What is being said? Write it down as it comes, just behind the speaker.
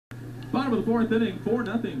Bottom of the fourth inning,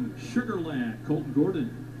 4-0 Sugarland. Colton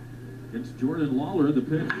Gordon against Jordan Lawlar. The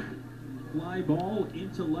pitch, fly ball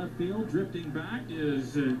into left field. Drifting back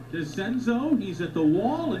is DeCenzo. He's at the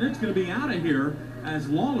wall, and it's going to be out of here as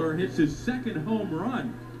Lawlar hits his second home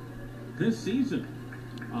run this season.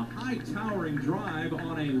 A high towering drive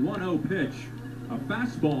on a 1-0 pitch, a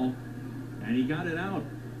fastball, and he got it out.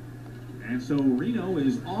 And so Reno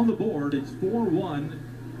is on the board. It's 4-1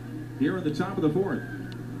 here in the top of the fourth.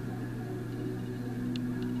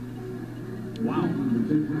 Wow.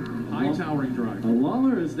 High towering drive.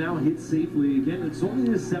 Lawlar has now hit safely again. It's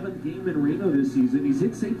only his 7th game in Reno this season. He's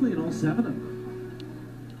hit safely in all 7 of them.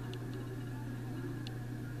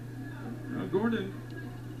 Gordon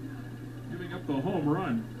giving up the home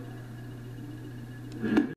run.